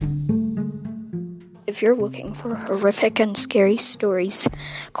If you're looking for horrific and scary stories,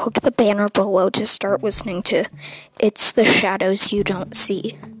 click the banner below to start listening to It's the Shadows You Don't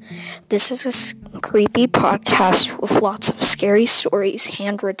See. This is a creepy podcast with lots of scary stories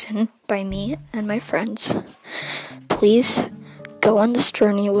handwritten by me and my friends. Please go on this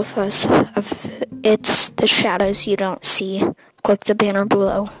journey with us of It's the Shadows You Don't See. Click the banner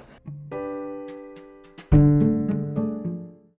below.